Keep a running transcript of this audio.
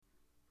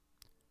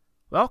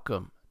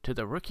Welcome to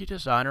the Rookie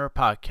Designer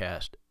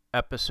Podcast,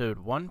 episode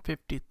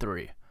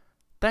 153.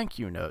 Thank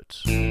you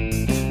notes. Hey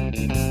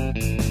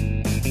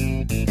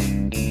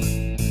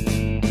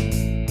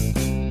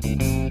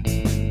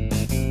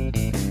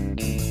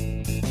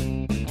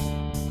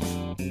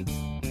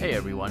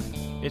everyone,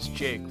 it's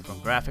Jake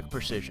from Graphic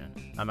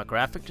Precision. I'm a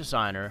graphic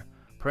designer,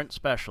 print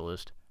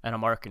specialist, and a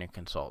marketing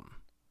consultant.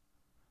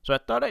 So I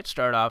thought I'd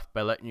start off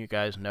by letting you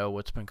guys know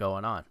what's been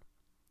going on.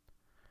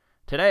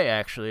 Today,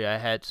 actually, I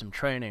had some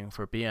training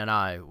for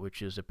BNI,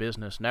 which is a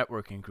business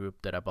networking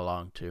group that I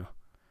belong to.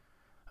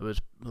 It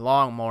was a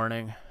long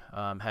morning,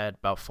 had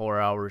about 4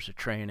 hours of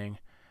training,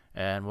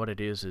 and what it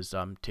is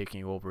I'm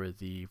taking over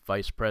the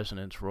vice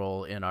president's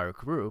role in our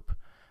group,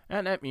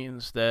 and that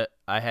means that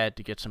I had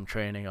to get some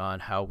training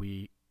on how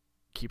we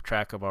keep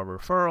track of our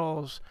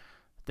referrals,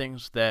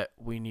 things that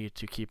we need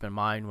to keep in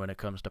mind when it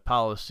comes to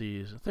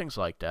policies, and things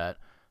like that.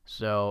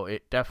 So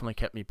it definitely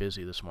kept me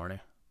busy this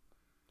morning.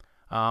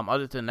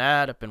 Other than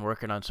that, I've been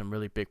working on some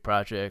really big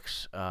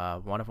projects,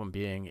 one of them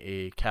being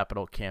a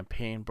capital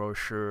campaign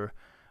brochure.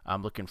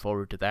 I'm looking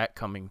forward to that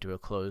coming to a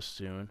close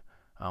soon.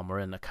 We're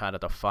in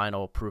the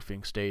final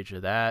proofing stage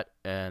of that,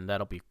 and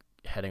that'll be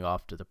heading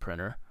off to the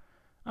printer.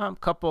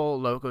 Couple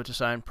logo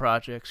design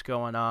projects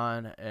going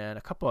on, and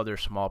a couple other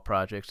small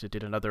projects. I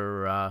did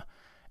another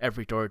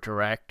Every Door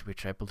Direct,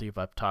 which I believe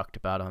I've talked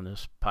about on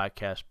this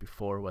podcast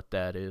before, what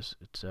that is.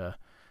 It's a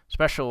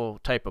special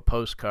type of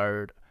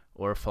postcard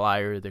or a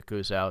flyer that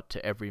goes out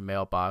to every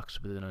mailbox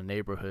within a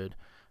neighborhood,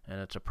 and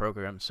it's a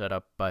program set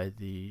up by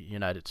the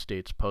United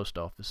States Post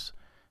Office.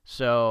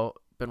 So,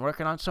 been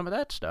working on some of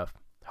that stuff.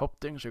 Hope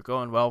things are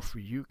going well for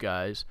you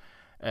guys,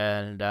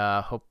 and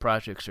hope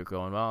projects are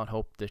going well, and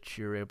hope that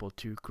you're able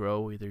to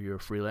grow either your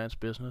freelance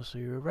business or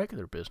your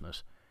regular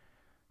business.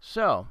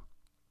 So,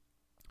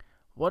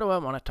 what do I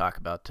want to talk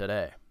about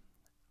today?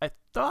 I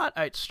thought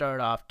I'd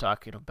start off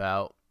talking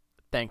about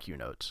thank you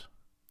notes.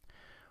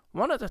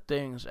 One of the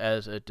things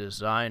as a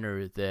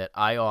designer that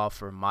I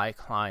offer my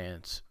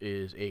clients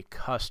is a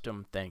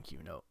custom thank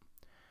you note.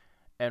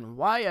 And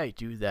why I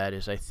do that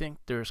is I think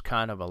there's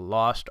kind of a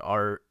lost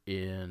art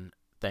in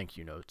thank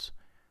you notes.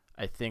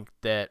 I think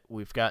that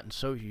we've gotten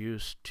so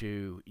used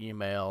to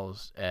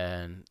emails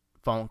and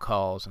phone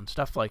calls and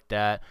stuff like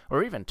that,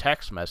 or even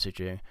text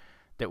messaging,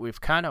 that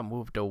we've kind of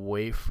moved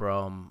away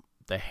from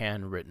the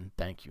handwritten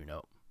thank you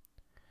note.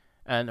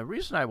 And the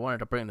reason I wanted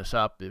to bring this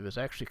up, it was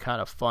actually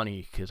kind of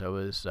funny because I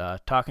was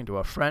talking to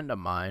a friend of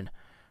mine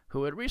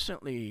who had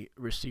recently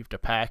received a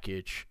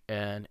package,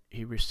 and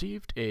he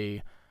received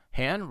a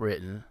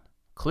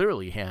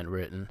clearly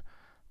handwritten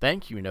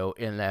thank you note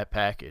in that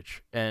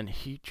package, and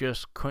he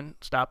just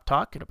couldn't stop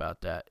talking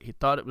about that. He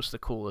thought it was the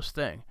coolest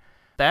thing.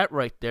 That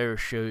right there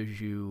shows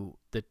you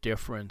the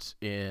difference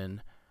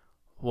in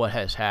what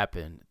has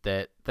happened,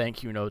 that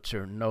thank you notes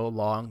are no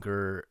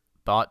longer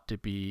thought to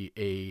be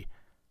a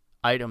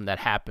item that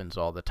happens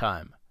all the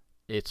time.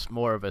 It's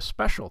more of a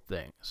special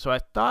thing. So I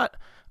thought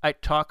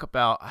I'd talk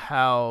about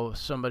how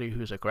somebody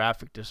who's a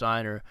graphic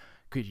designer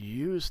could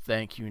use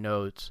thank you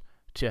notes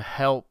to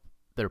help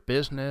their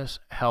business,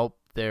 help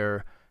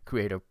their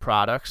creative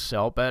products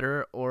sell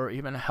better, or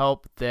even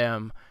help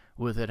them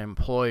with an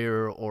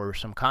employer or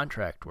some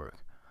contract work.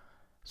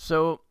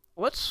 So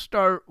let's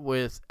start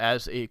with,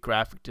 as a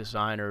graphic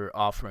designer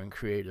offering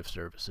creative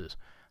services,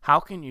 how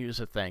can you use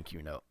a thank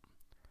you note?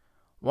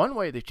 One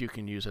way that you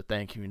can use a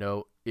thank you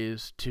note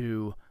is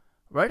to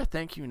write a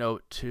thank you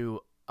note to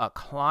a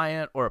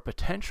client or a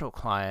potential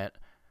client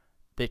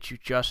that you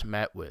just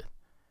met with.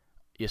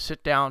 You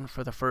sit down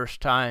for the first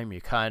time,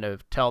 you kind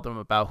of tell them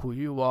about who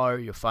you are,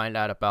 you find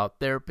out about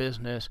their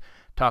business,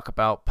 talk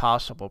about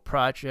possible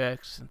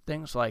projects and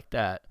things like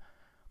that.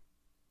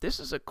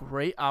 This is a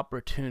great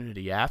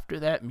opportunity after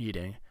that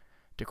meeting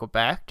to go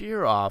back to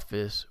your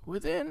office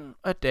within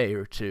a day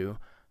or two,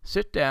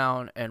 sit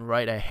down and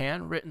write a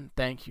handwritten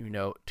thank you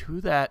note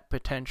to that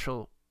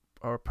potential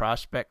or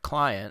prospect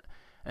client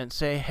and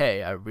say,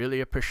 hey, I really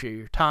appreciate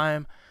your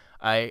time.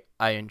 I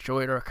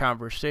enjoyed our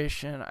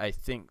conversation. I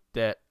think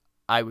that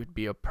I would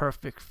be a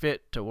perfect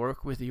fit to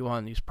work with you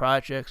on these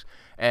projects.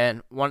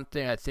 And one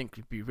thing I think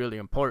would be really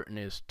important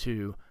is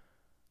to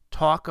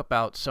talk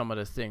about some of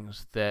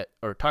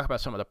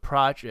the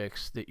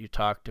projects that you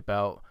talked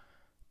about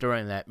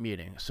during that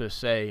meeting. So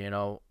say,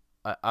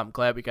 I'm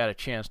glad we got a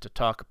chance to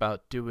talk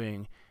about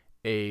doing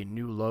a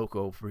new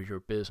logo for your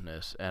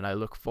business, and I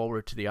look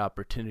forward to the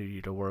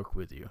opportunity to work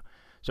with you.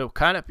 So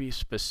kind of be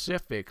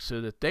specific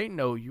so that they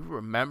know you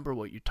remember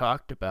what you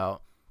talked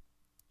about,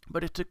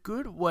 but it's a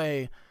good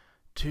way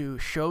to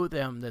show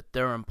them that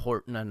they're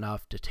important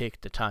enough to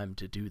take the time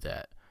to do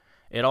that.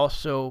 It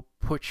also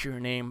puts your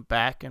name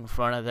back in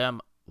front of them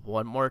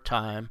one more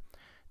time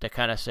to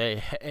kind of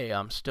say, hey,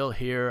 I'm still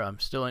here, I'm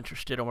still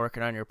interested in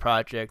working on your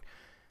project.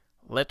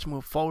 Let's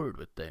move forward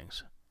with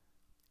things.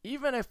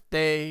 Even if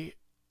they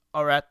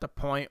are at the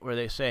point where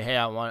they say, hey,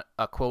 I want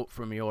a quote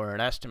from you or an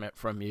estimate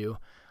from you,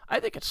 I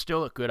think it's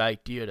still a good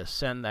idea to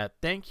send that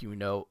thank you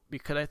note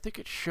because I think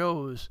it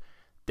shows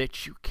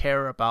that you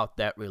care about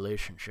that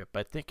relationship.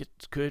 I think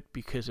it's good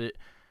because it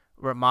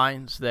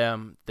reminds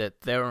them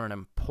that they're an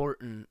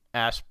important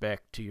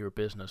aspect to your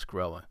business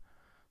growing.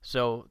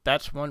 So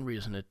that's one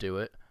reason to do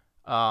it.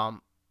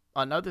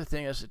 Another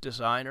thing as a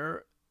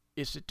designer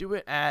is to do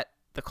it at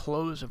the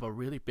close of a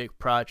really big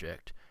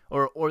project,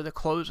 or the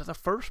close of the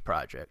first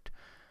project.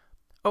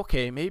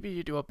 Okay, maybe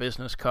you do a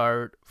business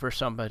card for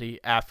somebody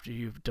after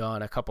you've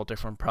done a couple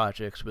different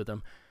projects with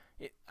them.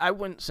 I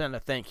wouldn't send a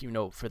thank you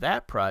note for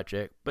that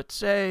project, but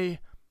say,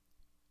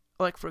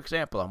 like for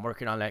example, I'm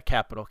working on that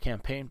capital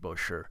campaign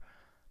brochure.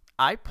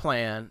 I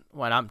plan,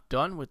 when I'm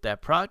done with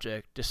that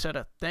project, to send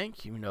a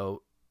thank you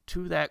note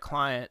to that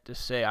client to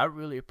say, I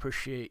really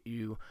appreciate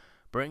you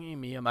bringing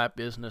me and my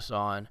business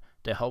on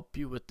to help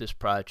you with this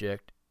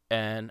project,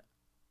 and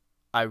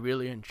I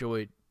really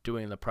enjoyed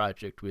doing the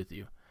project with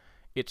you.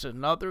 It's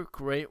another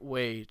great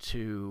way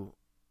to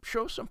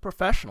show some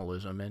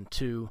professionalism and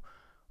to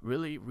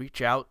really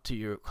reach out to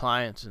your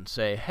clients and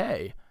say,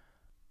 hey,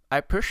 I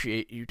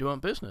appreciate you doing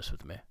business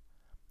with me.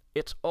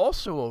 It's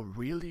also a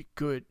really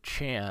good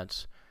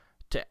chance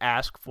to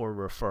ask for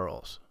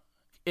referrals.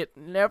 It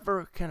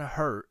never can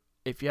hurt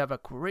if you have a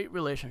great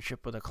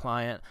relationship with a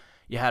client,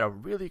 you had a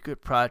really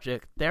good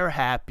project, they're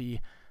happy,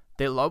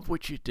 they love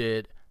what you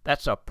did.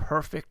 That's a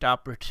perfect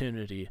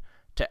opportunity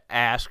to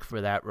ask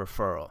for that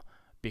referral,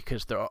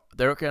 because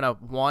they're going to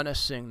want to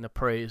sing the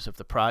praise of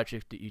the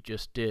project that you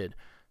just did.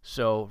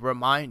 So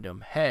remind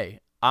them,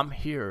 hey, I'm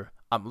here,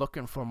 I'm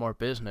looking for more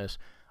business.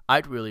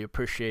 I'd really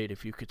appreciate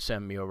if you could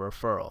send me a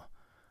referral.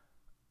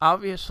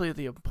 Obviously,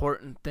 the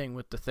important thing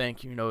with the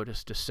thank you note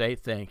is to say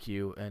thank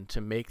you and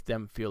to make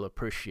them feel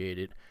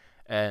appreciated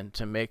and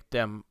to make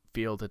them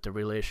feel that the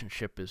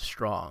relationship is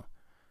strong.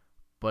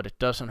 But it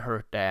doesn't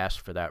hurt to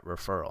ask for that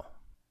referral.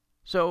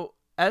 So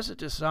as a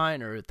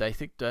designer, I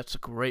think that's a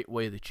great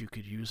way that you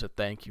could use a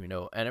thank you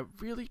note, and it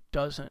really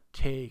doesn't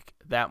take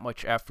that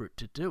much effort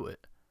to do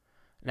it.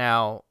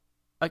 Now,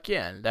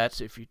 again, that's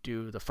if you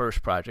do the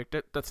first project.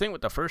 The thing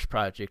with the first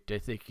project, I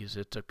think, is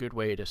it's a good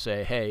way to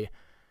say, hey,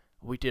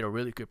 we did a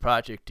really good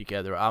project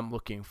together. I'm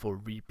looking for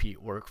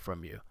repeat work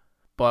from you.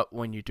 But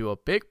when you do a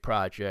big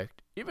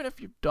project, even if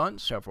you've done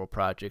several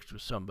projects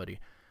with somebody,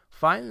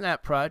 find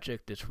that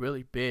project that's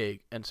really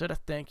big and send a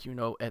thank you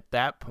note at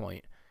that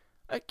point.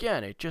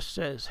 Again, it just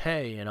says,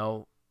 hey,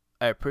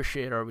 I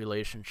appreciate our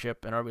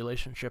relationship, and our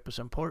relationship is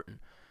important.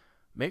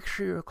 Make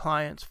sure your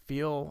clients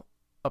feel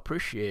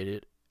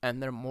appreciated,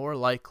 and they're more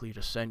likely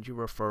to send you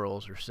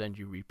referrals or send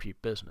you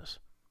repeat business.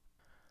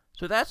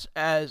 So that's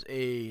as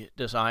a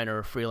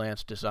designer,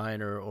 freelance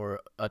designer, or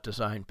a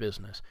design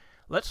business.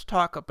 Let's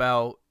talk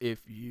about if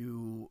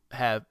you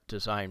have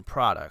design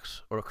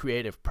products or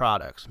creative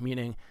products,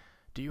 meaning,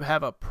 do you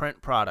have a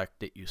print product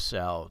that you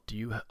sell? Do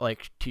you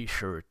like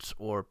t-shirts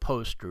or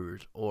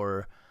posters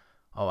or,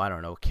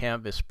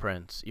 canvas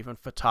prints, even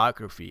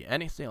photography,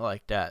 anything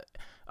like that?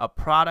 A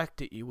product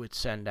that you would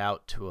send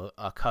out to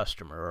a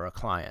customer or a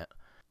client.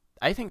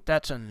 I think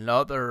that's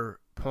another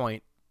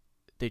point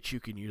that you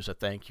can use a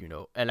thank you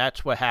note. And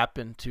that's what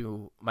happened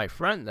to my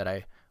friend that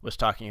I was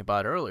talking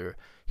about earlier.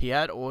 He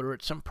had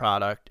ordered some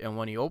product, and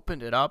when he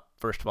opened it up,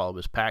 first of all, it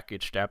was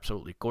packaged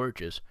absolutely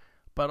gorgeous.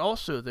 But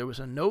also there was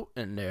a note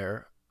in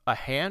there, a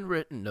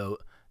handwritten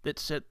note that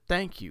said,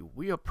 thank you,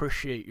 we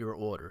appreciate your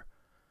order.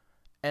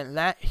 And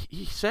that,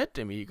 he said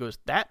to me, he goes,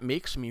 that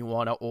makes me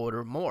want to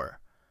order more.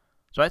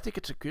 So I think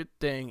it's a good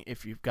thing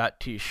if you've got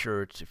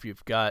t-shirts, if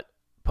you've got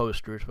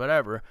posters,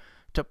 whatever,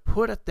 to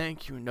put a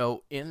thank you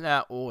note in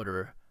that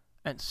order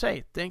and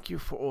say, thank you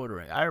for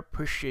ordering. I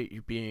appreciate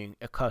you being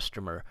a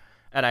customer,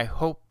 and I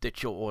hope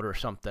that you'll order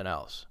something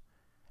else.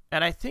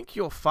 And I think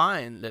you'll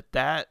find that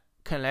that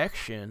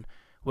connection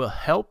will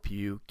help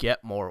you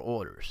get more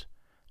orders.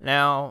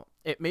 Now,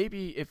 it may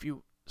be if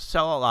you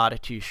sell a lot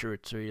of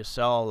t-shirts or you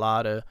sell a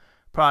lot of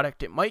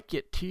product, it might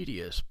get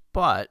tedious,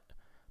 but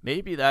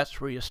maybe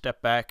that's where you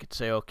step back and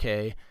say,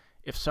 okay,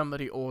 if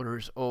somebody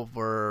orders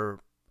over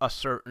a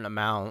certain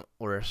amount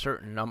or a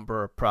certain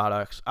number of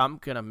products, I'm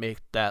going to make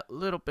that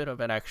little bit of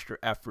an extra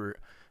effort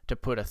to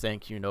put a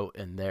thank you note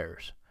in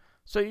theirs.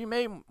 So you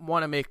may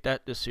want to make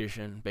that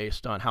decision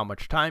based on how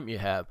much time you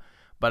have.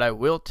 But I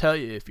will tell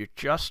you, if you're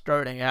just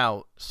starting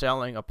out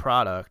selling a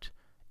product,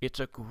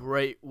 it's a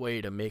great way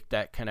to make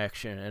that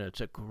connection, and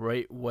it's a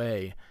great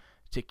way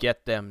to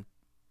get them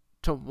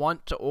to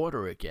want to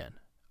order again.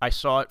 I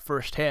saw it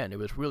firsthand. It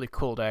was really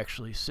cool to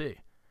actually see.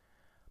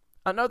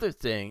 Another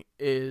thing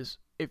is,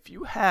 if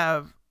you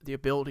have the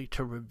ability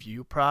to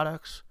review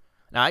products,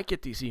 now I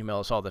get these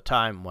emails all the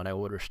time when I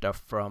order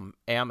stuff from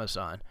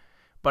Amazon,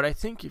 but I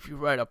think if you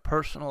write a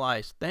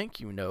personalized thank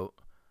you note,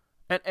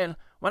 and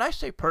when I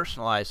say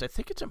personalized, I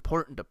think it's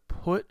important to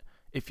put,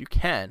 if you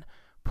can,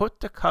 put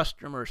the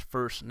customer's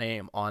first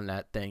name on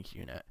that thank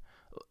you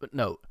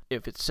note.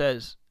 If it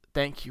says,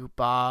 thank you,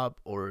 Bob,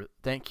 or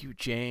thank you,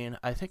 Jane,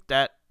 I think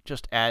that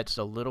just adds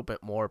a little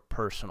bit more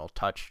personal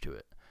touch to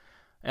it.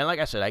 And like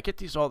I said, I get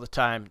these all the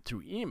time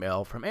through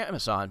email from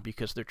Amazon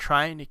because they're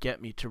trying to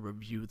get me to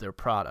review their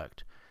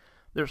product.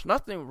 There's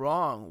nothing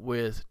wrong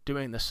with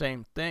doing the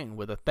same thing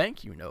with a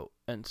thank you note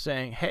and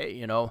saying,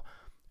 hey,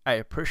 I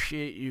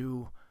appreciate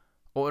you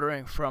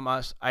ordering from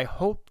us, I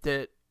hope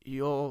that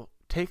you'll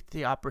take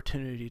the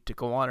opportunity to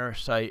go on our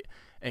site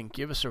and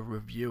give us a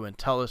review and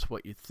tell us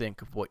what you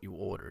think of what you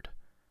ordered.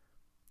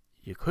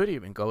 You could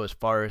even go as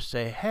far as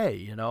say,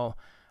 hey,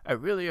 I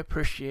really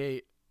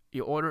appreciate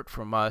you ordered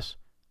from us.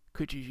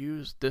 Could you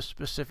use this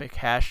specific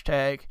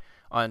hashtag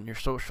on your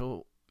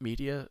social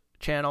media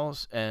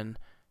channels and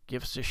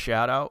give us a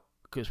shout out?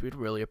 Because we'd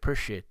really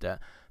appreciate that.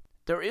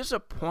 There is a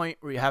point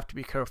where you have to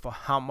be careful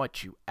how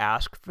much you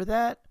ask for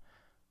that.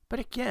 But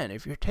again,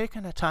 if you're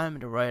taking the time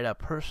to write a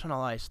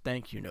personalized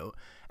thank you note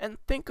and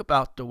think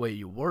about the way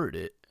you word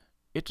it,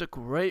 it's a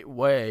great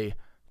way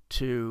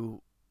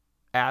to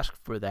ask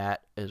for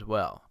that as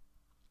well.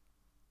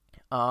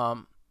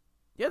 The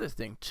other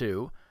thing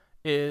too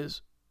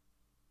is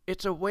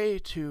it's a way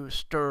to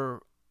stir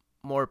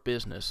more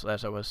business,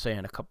 as I was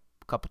saying a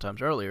couple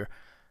times earlier.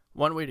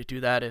 One way to do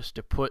that is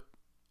to put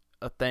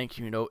a thank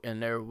you note in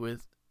there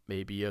with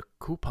maybe a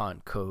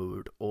coupon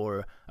code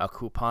or a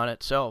coupon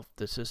itself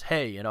that says,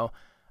 hey,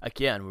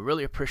 again, we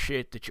really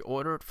appreciate that you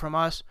ordered from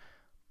us.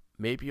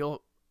 Maybe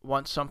you'll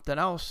want something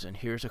else, and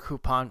here's a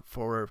coupon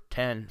for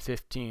 10,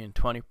 15,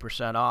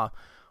 20% off.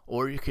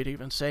 Or you could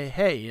even say,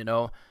 hey,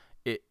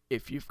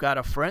 if you've got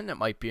a friend that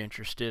might be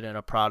interested in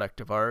a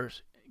product of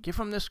ours, give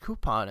them this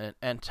coupon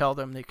and tell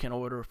them they can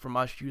order from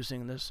us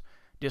using this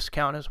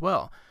discount as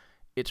well.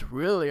 It's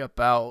really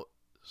about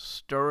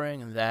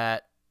stirring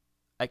that,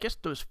 I guess,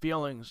 those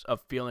feelings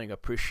of feeling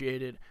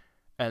appreciated,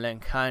 and then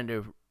kind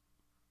of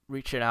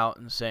reaching out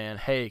and saying,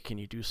 hey, can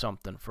you do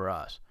something for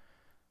us?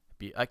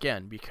 Be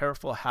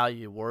careful how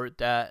you word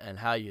that and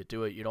how you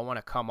do it. You don't want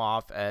to come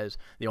off as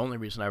the only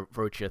reason I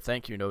wrote you a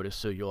thank you notice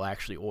so you'll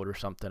actually order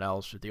something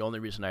else, or the only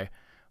reason I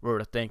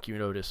wrote a thank you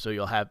notice so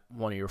you'll have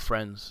one of your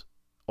friends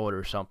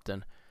order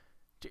something.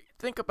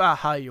 Think about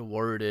how you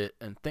word it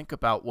and think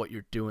about what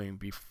you're doing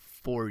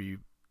before you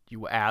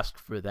ask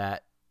for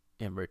that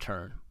in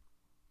return.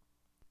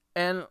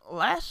 And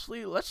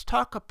lastly, let's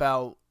talk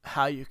about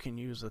how you can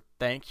use a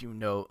thank you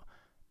note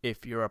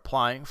if you're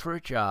applying for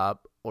a job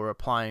or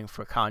applying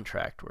for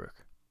contract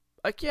work.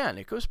 Again,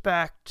 it goes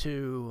back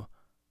to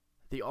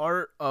the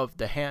art of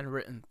the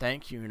handwritten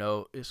thank you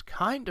note is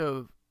kind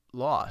of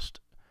lost.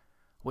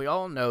 We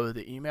all know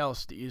the email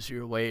is the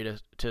easier way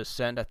to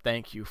send a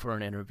thank you for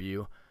an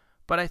interview,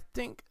 but I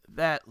think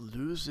that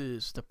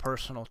loses the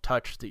personal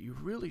touch that you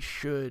really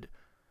should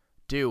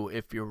do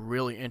if you're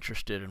really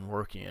interested in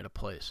working at a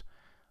place.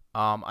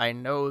 I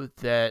know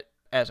that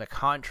as a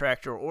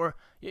contractor, or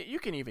you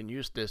can even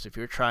use this if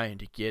you're trying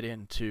to get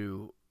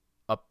into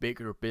a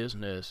bigger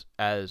business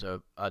as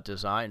a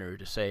designer,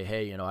 to say,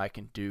 hey, I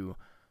can do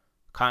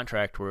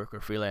contract work or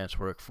freelance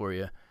work for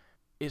you,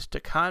 is to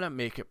kind of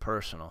make it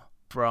personal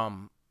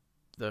from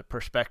the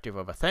perspective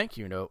of a thank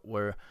you note,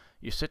 where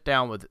you sit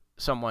down with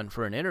someone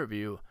for an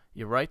interview,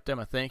 you write them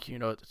a thank you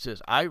note that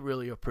says, I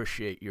really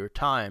appreciate your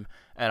time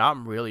and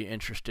I'm really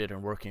interested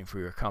in working for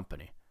your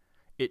company.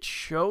 It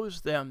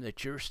shows them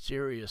that you're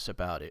serious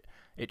about it.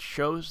 It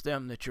shows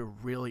them that you're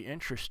really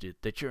interested,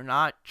 that you're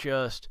not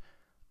just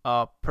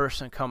a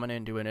person coming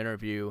into an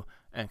interview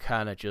and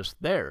kind of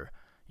just there.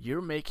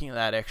 You're making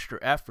that extra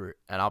effort.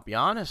 And I'll be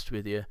honest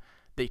with you,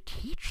 they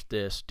teach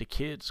this to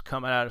kids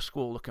coming out of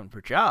school looking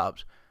for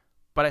jobs,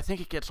 but I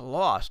think it gets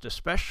lost,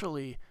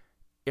 especially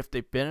if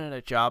they've been in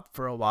a job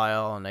for a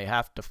while and they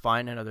have to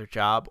find another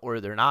job, or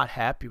they're not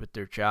happy with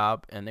their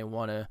job and they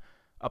want to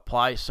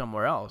apply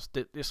somewhere else.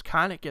 This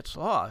kind of gets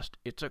lost.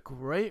 It's a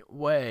great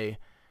way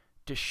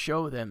to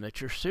show them that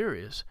you're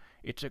serious.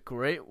 It's a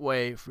great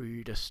way for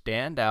you to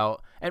stand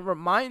out and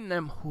remind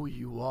them who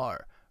you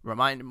are.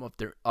 Remind them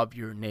of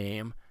your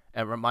name,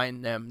 and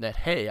remind them that,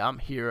 hey, I'm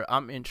here,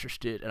 I'm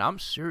interested, and I'm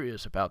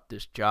serious about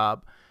this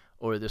job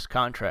or this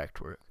contract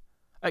work.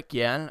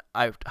 Again,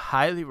 I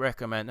highly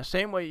recommend, the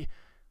same way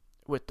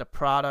with the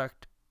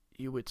product,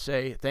 you would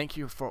say, thank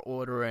you for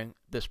ordering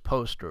this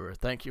poster, or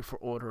thank you for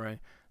ordering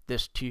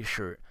this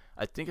t-shirt.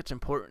 I think it's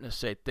important to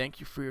say, thank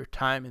you for your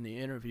time in the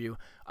interview.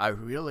 I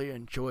really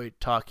enjoyed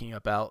talking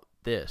about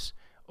this,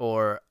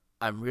 or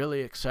I'm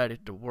really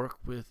excited to work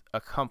with a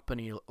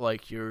company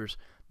like yours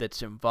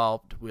that's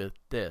involved with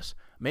this.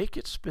 Make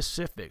it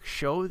specific.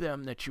 Show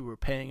them that you were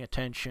paying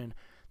attention,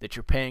 that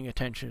you're paying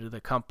attention to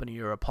the company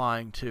you're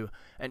applying to,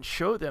 and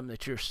show them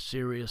that you're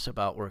serious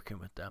about working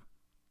with them.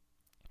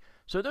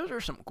 So those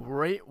are some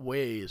great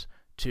ways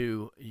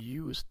to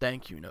use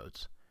thank you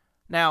notes.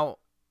 Now,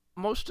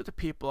 most of the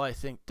people I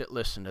think that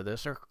listen to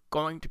this are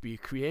going to be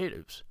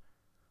creatives.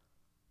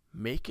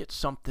 Make it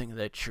something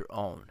that's your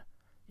own.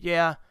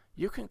 Yeah,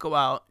 you can go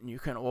out and you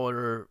can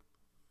order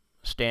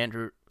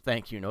standard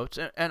thank you notes,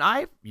 and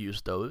I've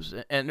used those,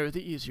 and they're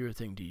the easier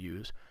thing to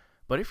use.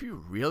 But if you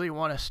really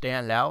want to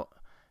stand out,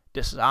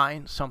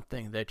 design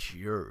something that's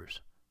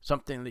yours.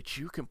 Something that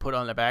you can put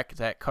on the back of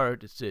that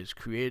card that says,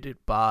 created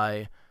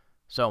by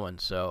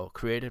so-and-so,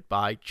 created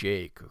by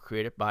Jake, or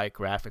created by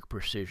Graphic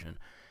Precision.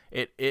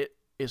 It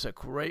is a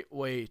great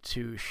way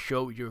to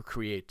show your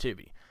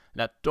creativity.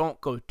 Now, don't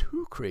go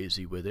too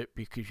crazy with it,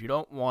 because you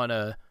don't want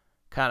to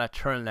kind of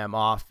turn them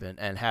off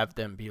and have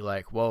them be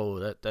like,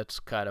 whoa, that's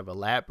kind of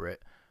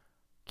elaborate.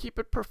 Keep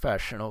it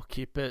professional.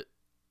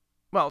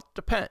 Well, it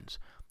depends.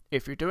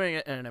 If you're doing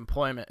it in an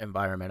employment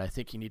environment, I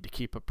think you need to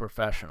keep it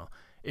professional.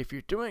 If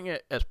you're doing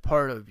it as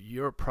part of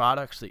your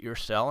products that you're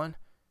selling,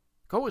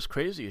 go as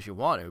crazy as you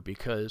want to,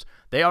 because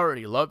they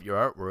already love your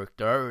artwork.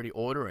 They're already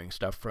ordering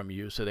stuff from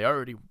you, so they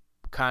already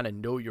kind of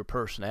know your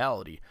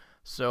personality.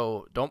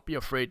 So don't be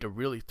afraid to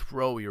really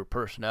throw your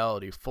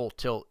personality full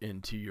tilt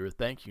into your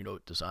thank you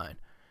note design.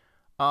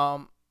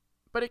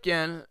 But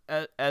again,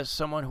 as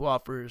someone who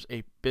offers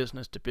a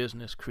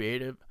business-to-business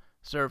creative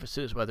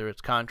services, whether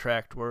it's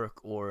contract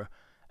work or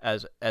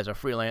as a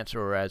freelancer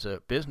or as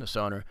a business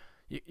owner,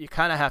 you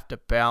kind of have to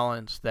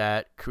balance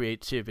that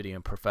creativity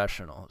and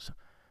professionalism.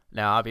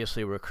 Now,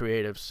 obviously, we're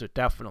creative, so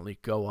definitely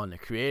go on the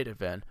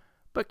creative end,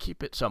 but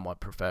keep it somewhat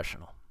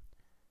professional.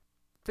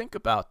 Think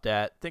about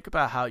that. Think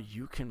about how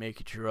you can make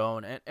it your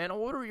own and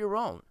order your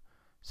own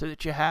so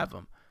that you have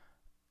them.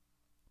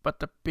 But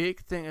the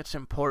big thing that's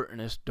important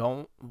is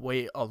don't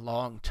wait a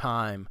long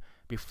time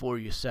before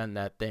you send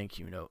that thank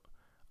you note.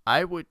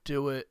 I would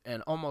do it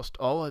in almost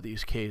all of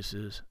these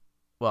cases.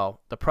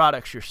 Well, the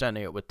products, you're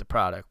sending it with the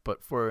product,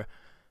 but for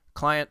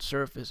creative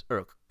services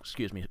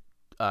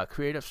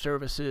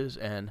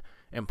and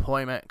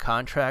employment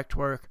contract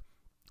work,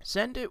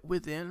 send it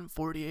within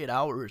 48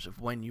 hours of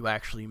when you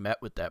actually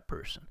met with that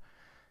person.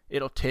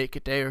 It'll take a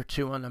day or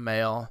two in the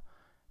mail,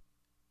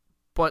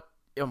 but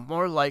you're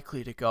more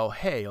likely to go,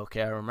 hey,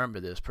 okay, I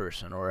remember this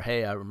person, or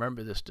hey, I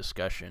remember this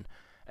discussion,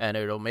 and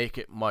it'll make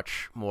it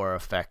much more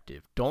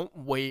effective. Don't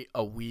wait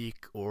a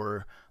week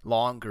or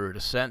longer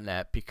to send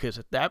that, because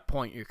at that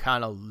point you're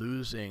kind of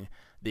losing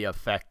the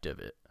effect of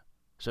it.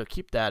 So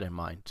keep that in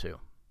mind too.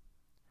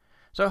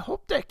 So I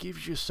hope that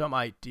gives you some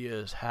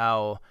ideas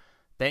how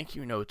thank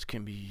you notes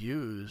can be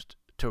used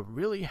to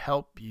really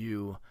help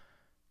you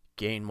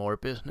gain more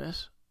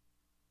business,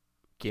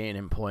 gain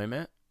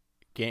employment,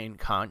 gain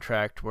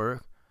contract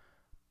work,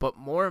 but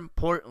more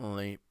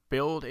importantly,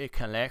 build a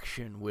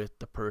connection with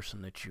the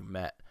person that you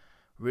met.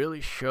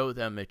 Really show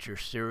them that you're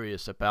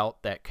serious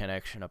about that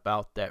connection,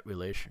 about that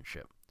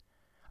relationship.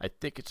 I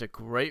think it's a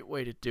great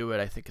way to do it.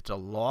 I think it's a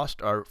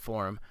lost art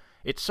form.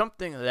 It's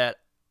something that,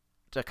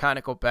 to kind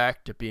of go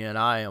back to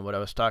BNI and what I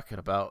was talking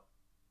about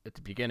at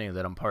the beginning,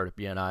 that I'm part of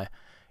BNI,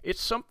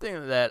 it's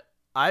something that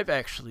I've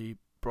actually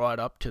brought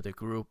up to the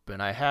group,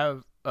 and I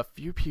have a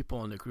few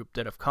people in the group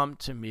that have come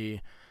to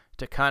me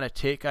to kind of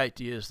take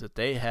ideas that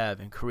they have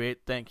and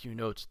create thank you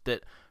notes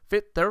that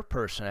fit their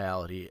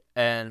personality.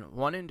 And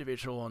one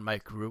individual in my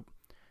group,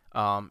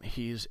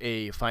 he's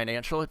a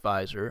financial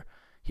advisor.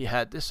 He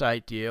had this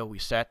idea. We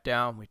sat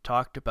down, we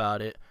talked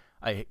about it.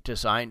 I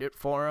designed it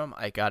for him.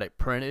 I got it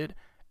printed,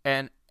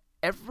 and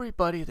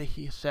everybody that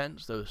he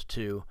sends those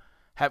to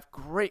have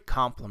great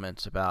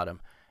compliments about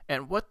him.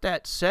 And what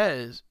that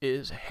says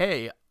is,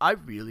 hey, I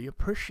really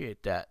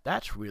appreciate that.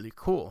 That's really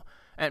cool.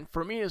 And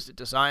for me as a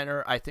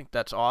designer, I think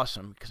that's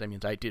awesome, because that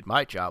means I did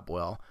my job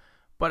well.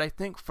 But I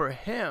think for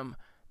him,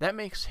 that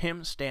makes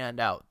him stand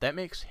out. That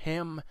makes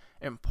him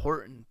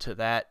important to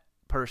that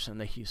person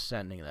that he's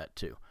sending that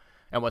to.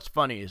 And what's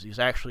funny is he's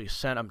actually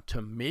sent them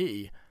to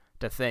me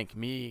to thank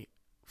me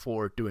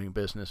for doing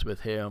business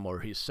with him,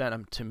 or he's sent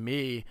them to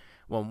me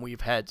when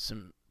we've had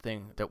something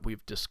that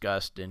we've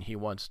discussed and he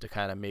wants to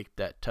kind of make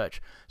that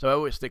touch. So I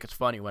always think it's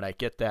funny when I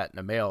get that in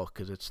the mail,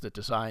 because it's the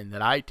design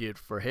that I did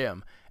for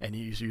him and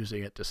he's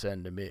using it to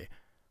send to me.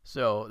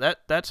 So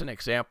that's an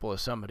example of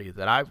somebody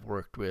that I've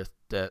worked with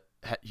that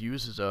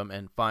uses them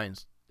and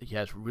finds he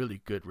has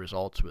really good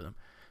results with them.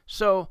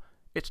 So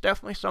it's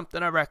definitely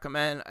something I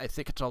recommend. I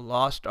think it's a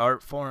lost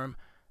art form.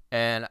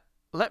 And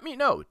let me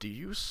know, do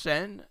you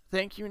send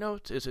thank you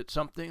notes? Is it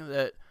something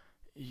that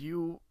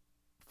you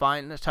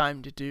find the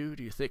time to do?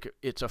 Do you think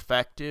it's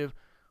effective?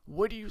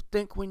 What do you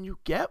think when you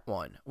get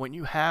one? When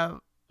you have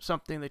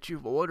something that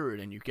you've ordered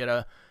and you get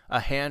a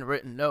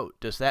handwritten note,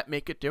 does that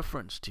make a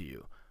difference to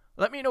you?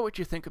 Let me know what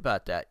you think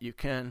about that. You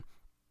can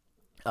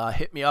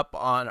hit me up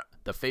on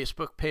the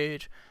Facebook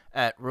page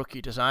at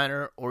Rookie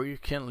Designer, or you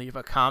can leave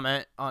a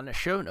comment on the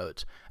show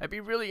notes. I'd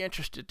be really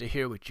interested to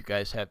hear what you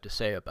guys have to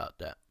say about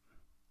that.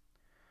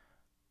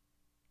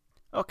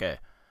 Okay,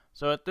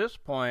 so at this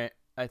point,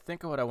 I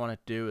think what I want to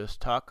do is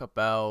talk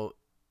about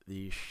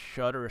the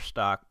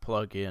Shutterstock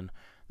plugin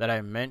that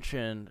I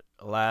mentioned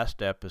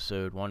last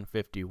episode,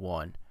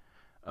 151.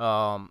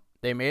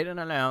 They made an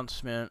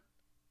announcement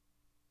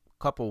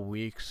a couple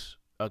weeks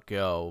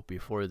ago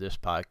before this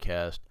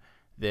podcast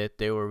that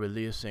they were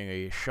releasing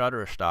a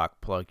Shutterstock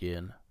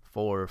plugin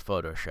for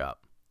Photoshop.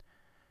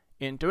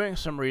 In doing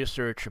some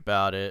research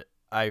about it,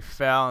 I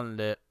found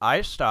that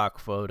iStock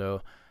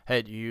Photo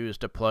had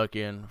used a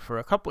plugin for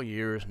a couple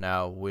years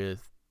now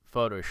with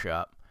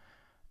Photoshop.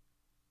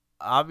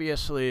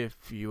 Obviously,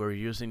 if you are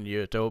using the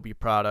Adobe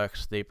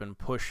products, they've been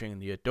pushing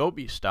the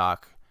Adobe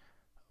stock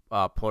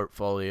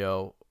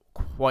portfolio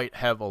quite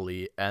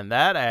heavily, and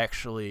that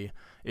actually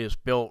is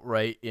built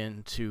right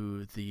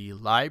into the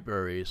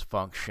libraries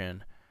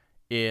function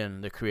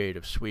in the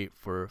Creative Suite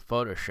for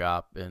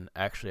Photoshop. And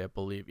actually, I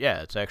believe,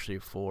 yeah, it's actually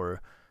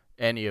for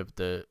any of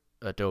the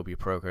Adobe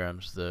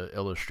programs, the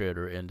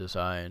Illustrator,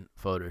 InDesign,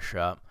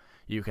 Photoshop.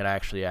 You can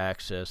actually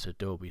access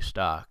Adobe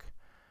stock.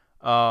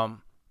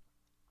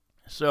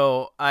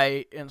 So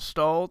I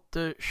installed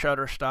the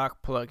Shutterstock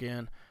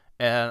plugin,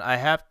 and I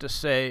have to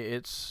say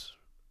it's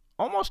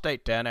almost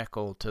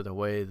identical to the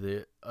way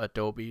the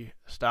Adobe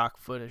stock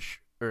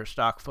footage or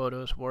stock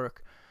photos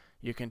work.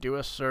 You can do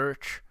a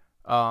search.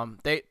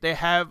 They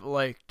have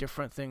like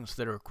different things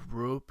that are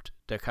grouped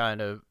to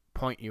kind of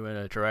point you in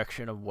a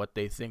direction of what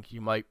they think you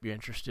might be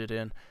interested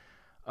in.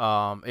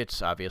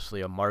 It's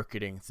obviously a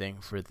marketing thing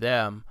for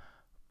them,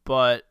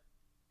 but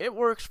it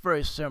works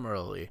very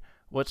similarly.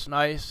 What's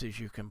nice is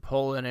you can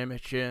pull an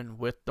image in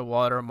with the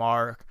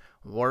watermark,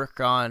 work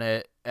on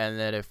it, and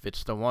then if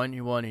it's the one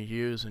you want to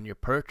use and you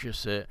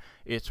purchase it,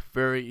 it's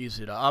very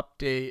easy to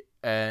update,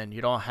 and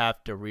you don't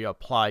have to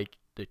reapply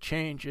the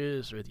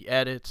changes or the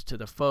edits to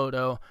the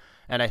photo.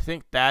 And I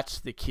think that's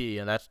the key,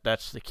 and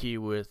that's the key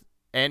with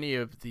any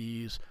of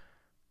these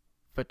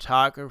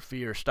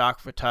photography or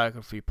stock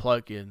photography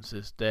plugins,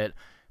 is that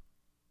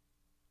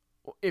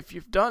if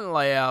you've done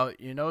layout,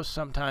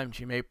 sometimes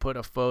you may put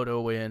a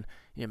photo in,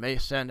 you may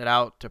send it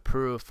out to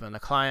proof, and the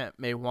client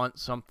may want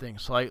something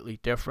slightly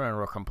different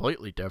or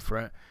completely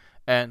different.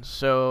 And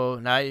so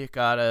now you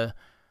gotta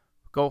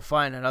go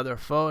find another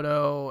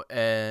photo,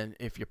 and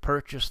if you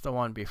purchased the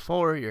one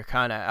before, you're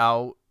kind of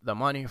out the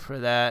money for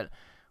that.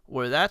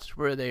 Where that's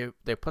where they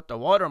put the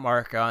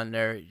watermark on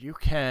there, you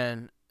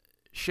can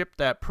ship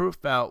that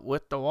proof out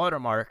with the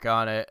watermark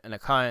on it, and the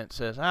client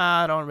says,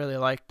 I don't really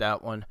like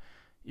that one.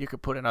 You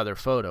could put another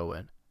photo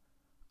in.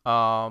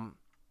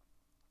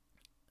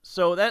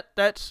 So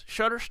that's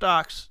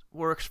Shutterstock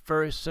works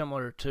very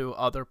similar to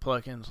other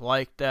plugins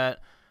like that.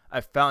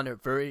 I found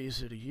it very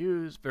easy to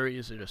use, very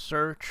easy to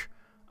search.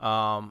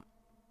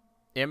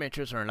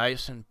 Images are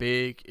nice and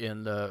big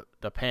in the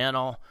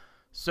panel.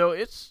 So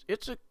it's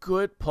a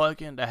good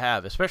plugin to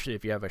have, especially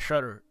if you have a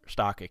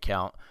Shutterstock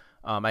account.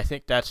 I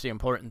think that's the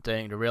important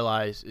thing to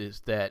realize,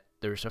 is that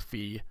there's a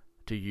fee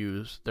to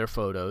use their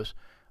photos.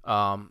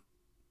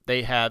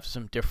 They have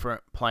some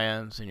different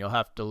plans, and you'll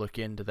have to look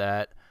into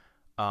that.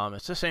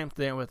 It's the same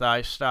thing with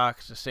iStock.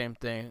 It's the same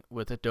thing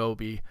with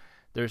Adobe.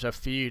 There's a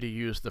fee to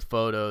use the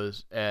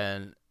photos,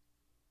 and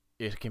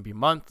it can be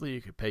monthly.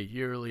 You could pay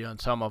yearly on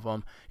some of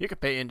them. You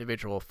could pay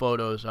individual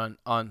photos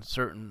on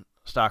certain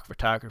stock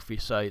photography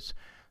sites.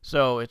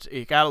 So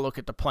you got to look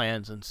at the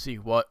plans and see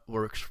what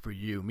works for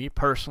you. Me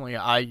personally,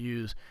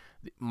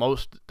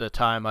 most of the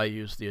time I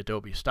use the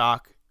Adobe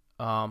stock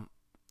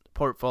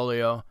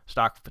portfolio,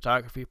 stock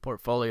photography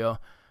portfolio.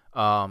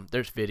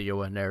 There's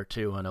video in there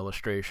too, and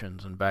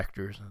illustrations and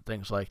vectors and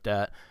things like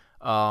that.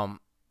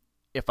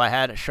 If I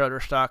had a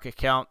Shutterstock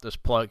account, this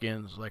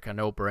plugin's like a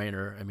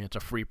no-brainer. I mean, it's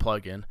a free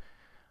plugin,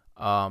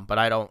 but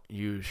I don't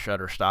use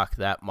Shutterstock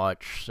that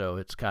much, so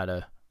it's kind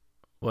of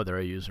whether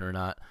I use it or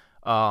not.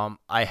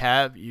 I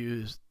have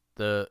used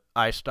the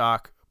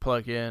iStock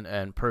plugin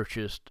and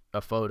purchased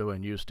a photo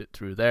and used it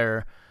through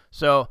there.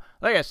 So,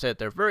 like I said,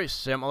 they're very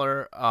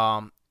similar.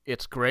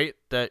 It's great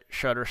that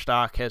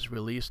Shutterstock has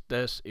released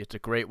this. It's a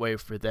great way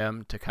for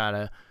them to kind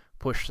of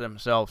push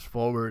themselves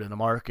forward in the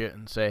market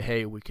and say,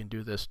 hey, we can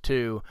do this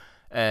too.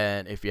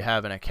 And if you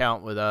have an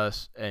account with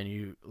us and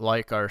you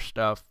like our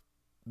stuff,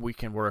 we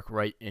can work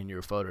right in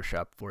your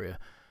Photoshop for you.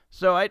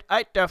 So I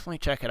definitely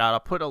check it out. I'll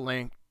put a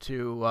link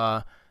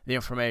to the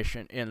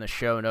information in the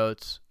show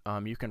notes.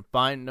 You can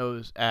find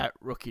those at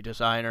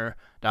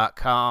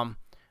rookiedesigner.com.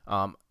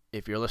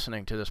 If you're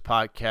listening to this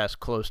podcast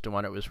close to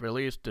when it was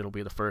released, it'll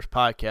be the first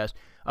podcast.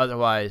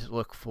 Otherwise,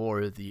 look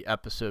for the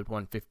episode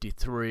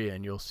 153,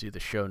 and you'll see the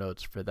show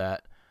notes for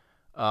that.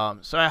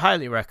 So I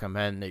highly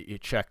recommend that you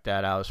check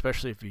that out,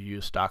 especially if you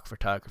use stock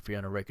photography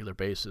on a regular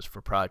basis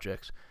for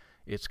projects.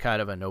 It's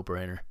kind of a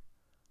no-brainer.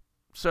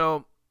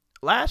 So,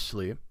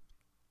 lastly,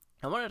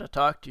 I wanted to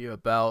talk to you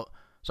about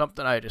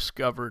something I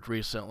discovered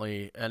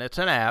recently, and it's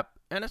an app,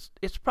 and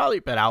it's probably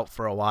been out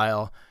for a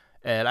while,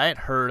 and I had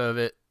heard of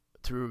it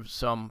through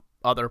some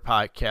other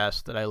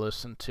podcasts that I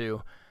listened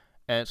to,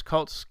 and it's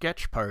called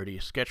Sketch Party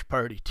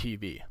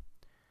TV.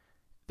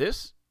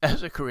 This,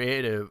 as a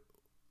creative,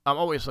 I'm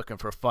always looking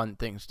for fun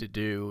things to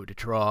do, to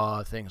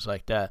draw, things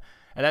like that,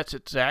 and that's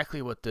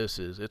exactly what this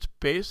is. It's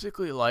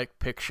basically like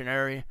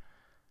Pictionary,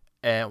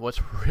 and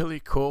what's really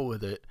cool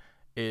with it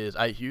is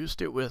I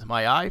used it with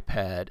my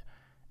iPad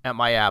and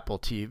my Apple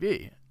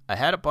TV. I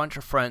had a bunch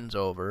of friends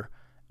over,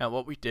 and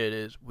what we did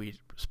is we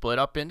split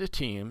up into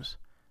teams,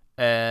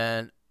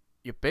 and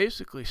you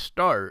basically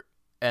start,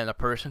 and the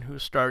person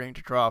who's starting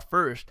to draw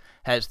first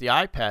has the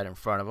iPad in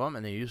front of them,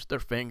 and they use their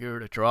finger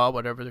to draw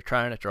whatever they're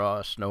trying to draw,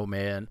 a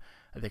snowman.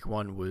 I think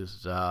one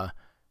was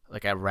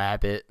like a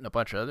rabbit and a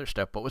bunch of other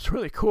stuff. But what's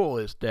really cool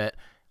is that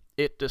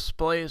it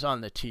displays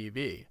on the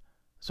TV.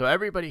 So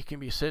everybody can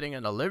be sitting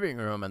in the living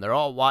room, and they're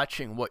all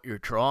watching what you're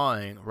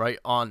drawing right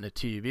on the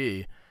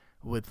TV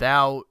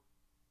without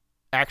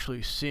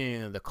actually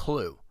seeing the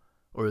clue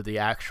or the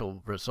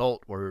actual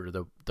result word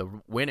or the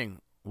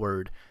winning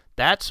word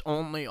That's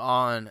only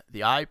on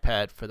the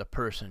iPad for the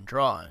person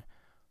drawing.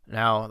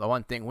 Now, the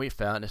one thing we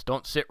found is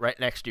don't sit right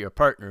next to your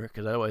partner,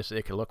 because otherwise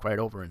they can look right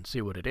over and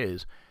see what it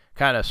is.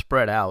 Kind of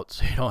spread out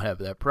so you don't have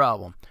that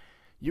problem.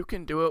 You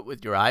can do it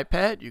with your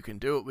iPad. You can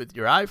do it with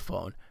your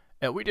iPhone.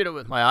 And we did it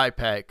with my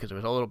iPad because it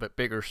was a little bit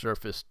bigger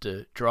surface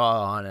to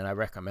draw on, and I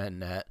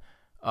recommend that.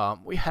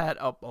 We had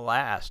a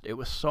blast. It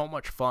was so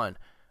much fun.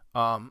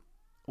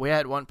 We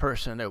had one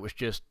person that was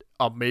just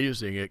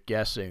amazing at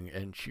guessing,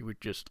 and she would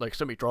just, like,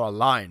 somebody draw a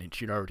line, and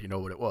she'd already know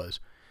what it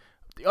was.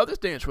 The other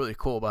thing that's really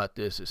cool about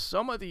this is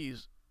some of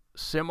these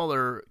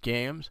similar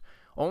games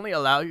only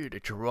allow you to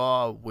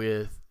draw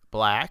with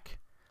black.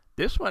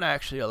 This one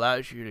actually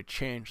allows you to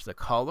change the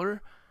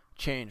color,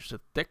 change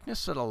the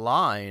thickness of the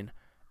line,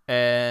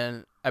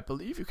 and I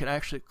believe you can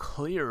actually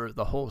clear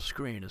the whole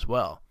screen as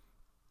well.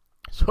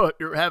 So if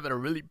you're having a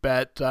really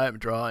bad time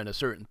drawing a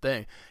certain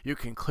thing, you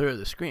can clear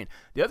the screen.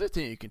 The other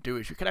thing you can do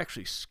is you can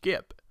actually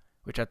skip,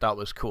 which I thought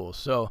was cool.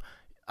 So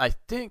I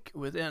think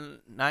within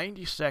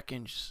 90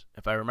 seconds,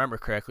 if I remember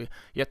correctly,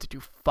 you have to do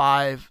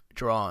 5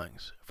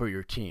 drawings for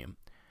your team.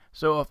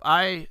 So if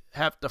I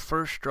have the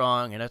first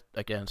drawing, and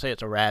again, say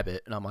it's a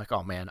rabbit, and I'm like,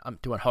 oh man, I'm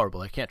doing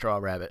horrible, I can't draw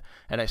a rabbit,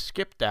 and I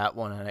skip that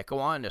one, and I go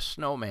on to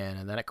snowman,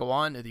 and then I go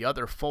on to the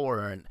other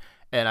 4,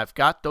 and I've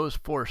got those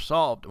 4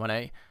 solved.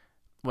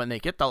 When they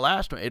get the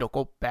last one, it'll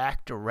go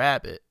back to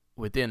rabbit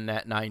within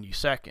that 90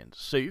 seconds.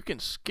 So you can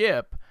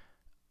skip.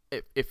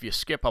 If you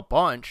skip a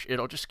bunch,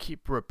 it'll just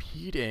keep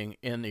repeating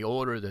in the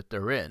order that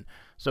they're in.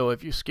 So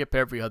if you skip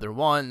every other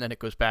one, then it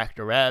goes back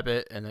to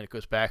rabbit, and then it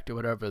goes back to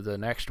whatever the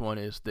next one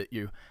is that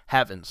you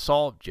haven't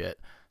solved yet.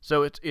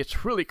 So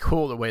it's really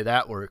cool the way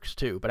that works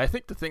too. But I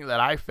think the thing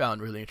that I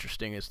found really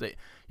interesting is that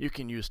you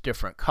can use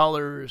different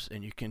colors,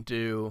 and you can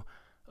do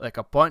like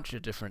a bunch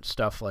of different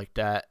stuff like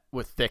that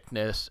with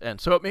thickness.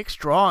 And so it makes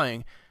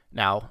drawing,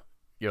 now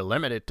you're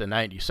limited to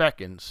 90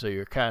 seconds, so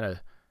you're kind of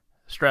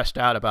stressed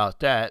out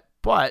about that.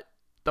 But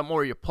the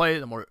more you play,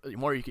 the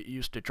more you get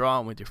used to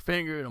drawing with your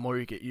finger, the more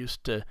you get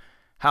used to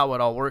how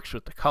it all works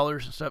with the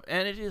colors and stuff.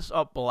 And it is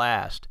a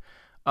blast.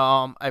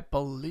 I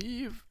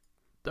believe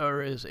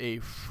there is a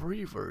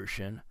free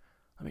version.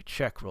 Let me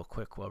check real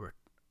quick while we're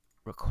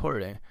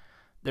recording.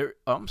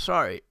 I'm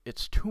sorry,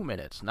 it's 2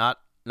 minutes, not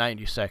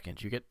 90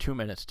 seconds. You get 2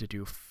 minutes to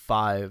do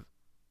 5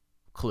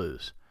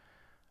 clues.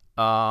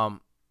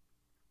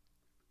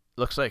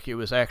 Looks like it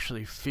was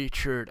actually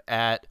featured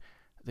at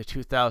the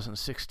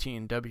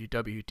 2016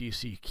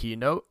 WWDC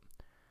keynote.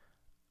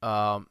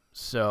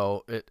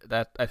 So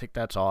I think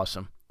that's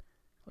awesome.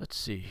 Let's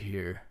see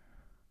here.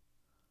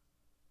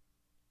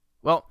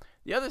 Well,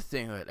 the other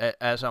thing,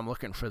 as I'm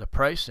looking for the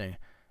pricing,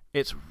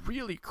 it's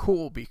really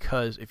cool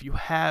because if you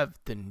have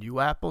the new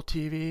Apple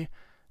TV,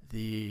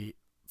 the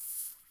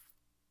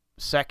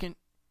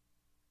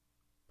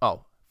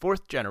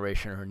fourth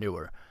generation or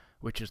newer,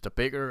 which is the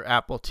bigger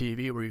Apple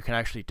TV where you can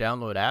actually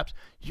download apps,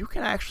 you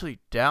can actually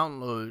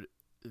download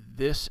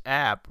this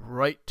app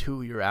right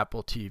to your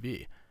Apple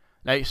TV.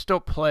 Now you still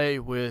play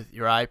with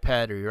your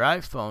iPad or your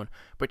iPhone,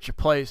 but you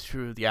play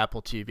through the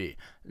Apple TV.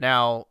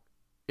 Now,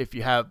 if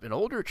you have an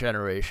older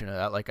generation,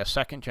 like a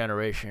second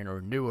generation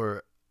or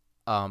newer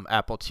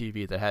Apple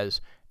TV that has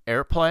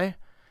AirPlay,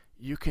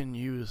 you can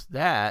use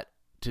that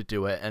to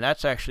do it. And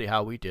that's actually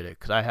how we did it,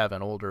 because I have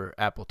an older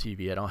Apple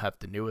TV. I don't have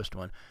the newest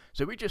one.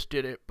 So we just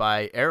did it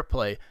by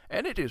AirPlay,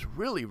 and it is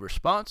really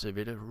responsive.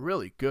 It is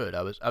really good.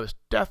 I was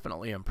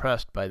definitely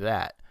impressed by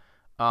that.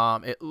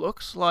 It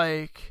looks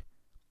like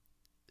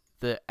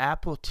the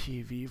Apple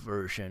TV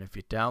version, if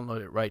you download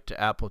it right to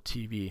Apple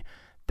TV,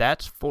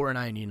 that's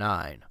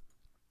 $4.99.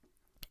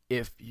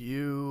 If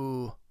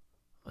you,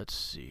 let's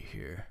see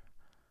here,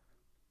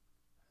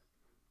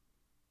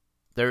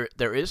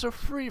 there is a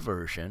free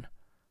version,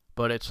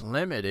 but it's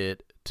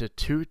limited to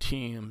 2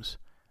 teams,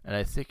 and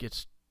I think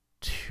it's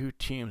 2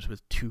 teams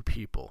with 2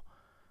 people.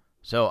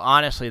 So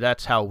honestly,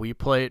 that's how we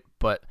played.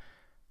 But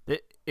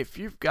if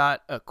you've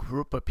got a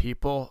group of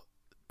people,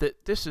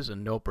 this is a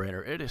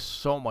no-brainer. It is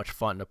so much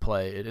fun to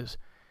play.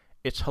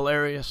 It's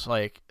hilarious.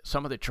 Like,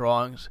 some of the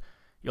drawings,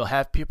 you'll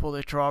have people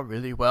that draw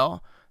really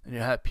well, and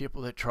you'll have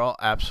people that draw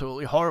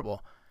absolutely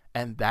horrible.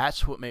 And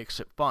that's what makes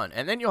it fun.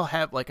 And then you'll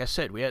have, like I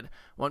said, we had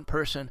one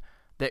person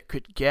that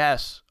could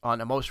guess on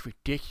the most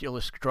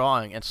ridiculous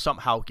drawing and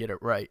somehow get it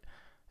right.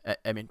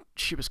 I mean,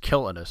 she was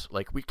killing us.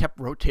 Like, we kept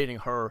rotating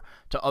her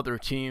to other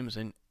teams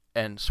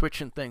and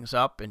switching things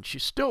up, and she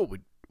still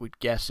would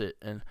guess it.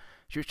 And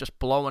she was just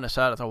blowing us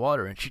out of the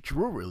water, and she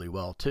drew really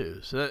well too.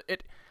 So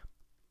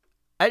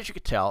as you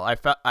could tell,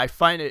 I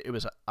find it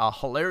was a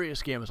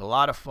hilarious game. It was a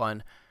lot of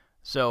fun.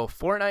 So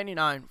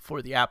 $4.99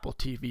 for the Apple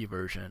TV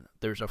version.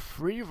 There's a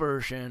free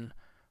version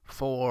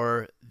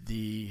for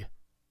the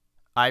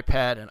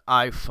iPad and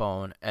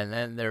iPhone, and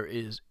then there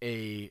is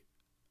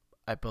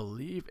I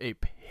believe a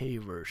pay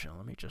version.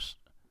 Let me just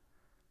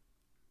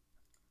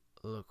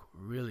look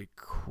really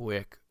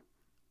quick.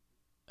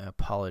 I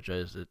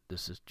apologize that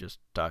this is just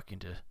talking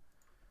to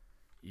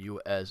you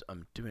as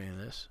I'm doing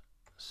this.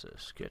 So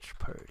Sketch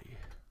Party.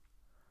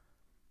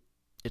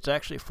 It's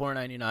actually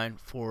 $4.99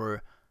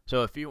 for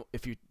So if you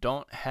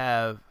don't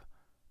have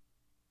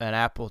an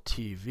Apple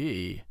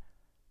TV,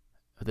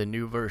 the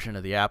new version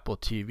of the Apple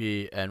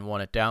TV, and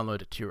want to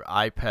download it to your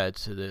iPad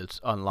so that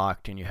it's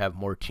unlocked and you have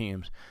more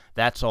teams,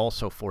 that's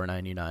also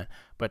 $4.99.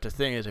 But the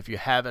thing is, if you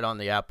have it on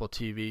the Apple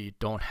TV, you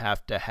don't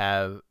have to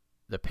have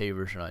the pay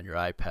version on your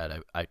iPad.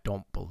 I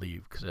don't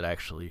believe, because it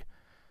actually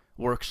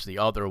works the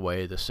other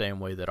way, the same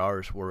way that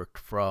ours worked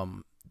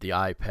from the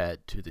iPad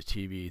to the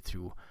TV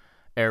through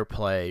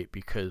AirPlay,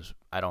 because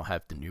I don't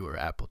have the newer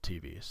Apple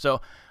TV. So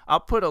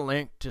I'll put a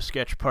link to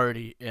Sketch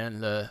Party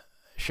in the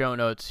show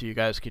notes so you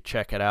guys could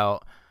check it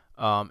out.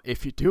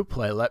 If you do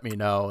play, let me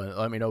know, and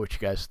let me know what you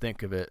guys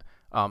think of it.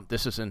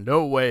 This is in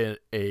no way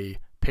a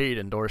paid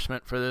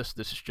endorsement for this.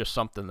 This is just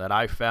something that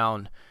I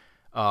found.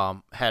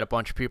 Had a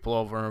bunch of people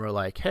over and were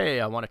like, hey,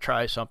 I want to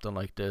try something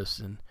like this,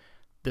 and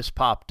this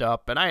popped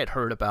up, and I had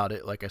heard about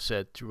it, like I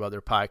said, through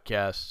other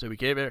podcasts, so we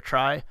gave it a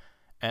try,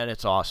 and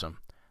it's awesome.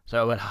 So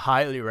I would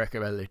highly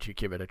recommend that you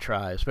give it a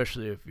try,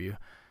 especially if you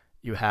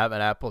have an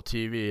Apple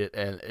TV,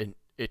 and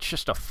it's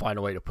just a fun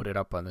way to put it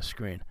up on the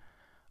screen.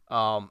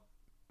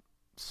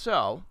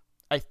 So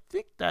I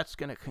think that's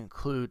going to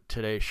conclude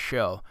today's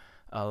show.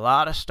 A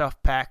lot of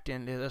stuff packed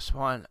into this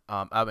one.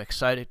 I'm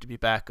excited to be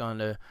back on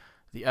the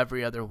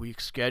every other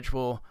week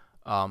schedule.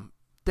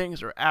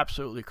 Things are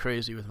absolutely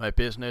crazy with my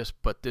business,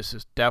 but this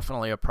is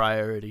definitely a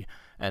priority,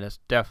 and it's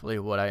definitely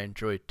what I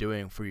enjoy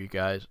doing for you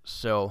guys.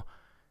 So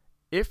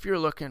if you're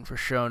looking for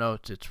show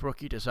notes, it's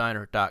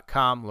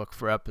rookiedesigner.com. Look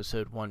for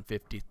episode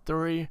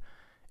 153.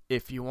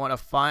 If you want to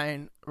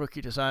find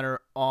Rookie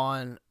Designer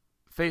on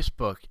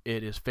Facebook,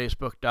 it is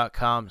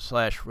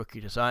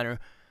facebook.com/rookiedesigner.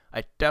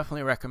 I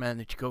definitely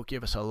recommend that you go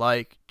give us a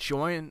like.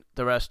 Join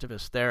the rest of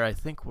us there. I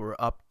think we're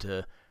up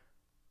to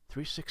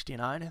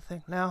 369, I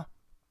think, now.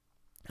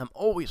 I'm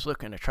always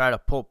looking to try to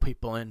pull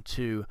people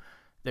into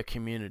the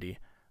community.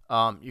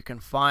 You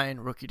can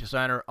find Rookie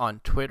Designer on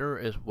Twitter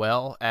as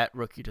well, at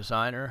Rookie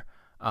Designer.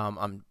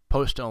 I'm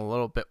posting a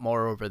little bit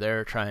more over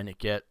there, trying to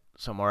get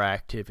some more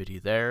activity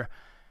there.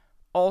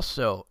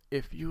 Also,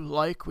 if you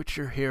like what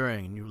you're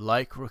hearing and you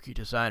like Rookie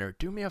Designer,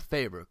 do me a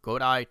favor. Go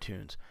to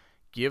iTunes.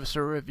 Give us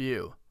a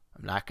review.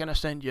 I'm not going to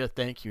send you a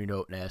thank you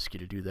note and ask you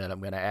to do that. I'm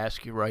going to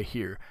ask you right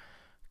here.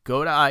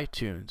 Go to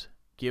iTunes.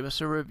 Give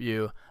us a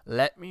review.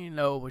 Let me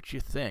know what you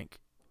think.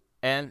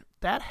 And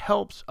that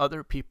helps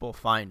other people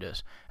find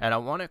us. And I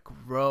want to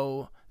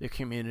grow the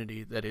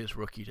community that is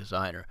Rookie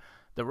Designer.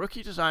 The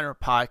Rookie Designer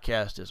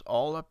podcast is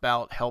all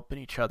about helping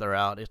each other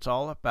out. It's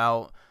all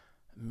about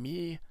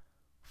me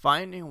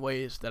finding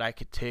ways that I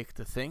could take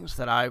the things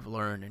that I've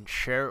learned and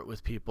share it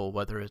with people,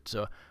 whether it's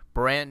a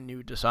brand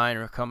new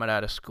designer coming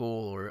out of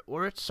school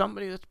or it's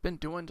somebody that's been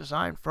doing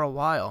design for a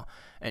while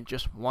and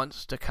just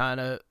wants to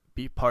kind of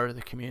be part of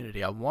the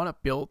community. I want to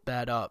build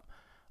that up.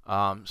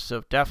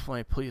 So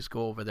definitely please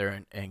go over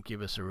there and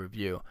give us a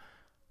review.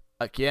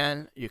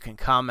 Again, you can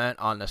comment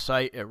on the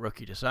site at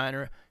Rookie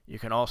Designer. You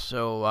can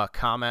also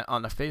comment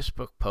on the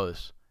Facebook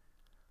post.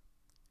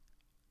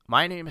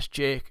 My name is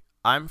Jake.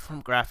 I'm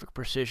from Graphic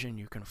Precision.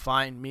 You can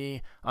find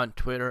me on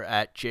Twitter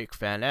at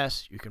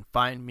JakeFanS. You can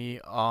find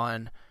me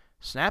on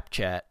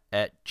Snapchat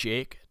at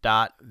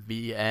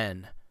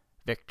Jake.VN,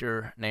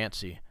 Victor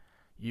Nancy.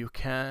 You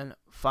can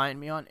find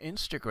me on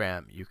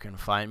Instagram. You can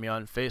find me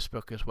on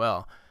Facebook as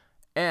well.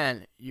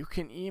 And you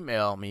can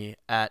email me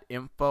at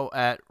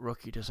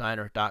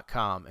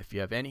info@rookiedesigner.com if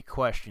you have any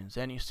questions,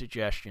 any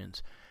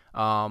suggestions.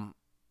 I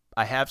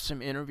have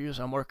some interviews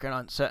I'm working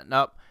on setting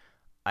up.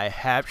 I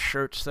have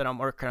shirts that I'm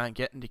working on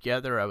getting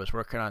together. I was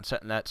working on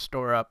setting that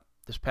store up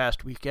this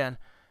past weekend.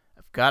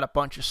 I've got a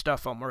bunch of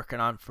stuff I'm working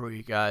on for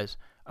you guys.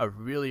 I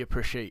really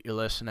appreciate you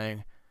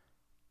listening.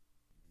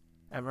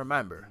 And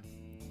remember,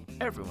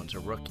 everyone's a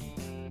rookie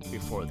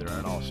before they're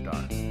an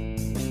all-star.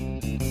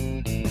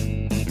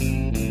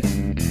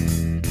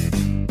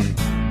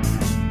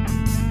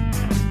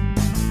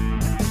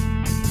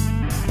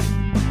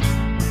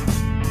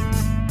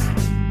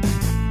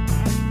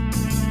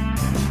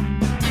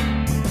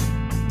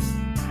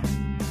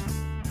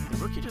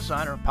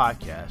 Designer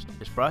Podcast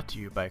is brought to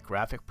you by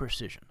Graphic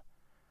Precision,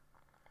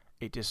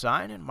 a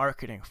design and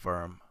marketing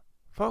firm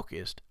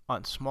focused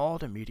on small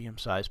to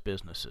medium-sized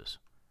businesses,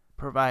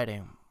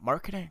 providing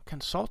marketing,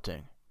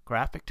 consulting,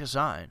 graphic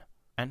design,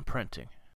 and printing.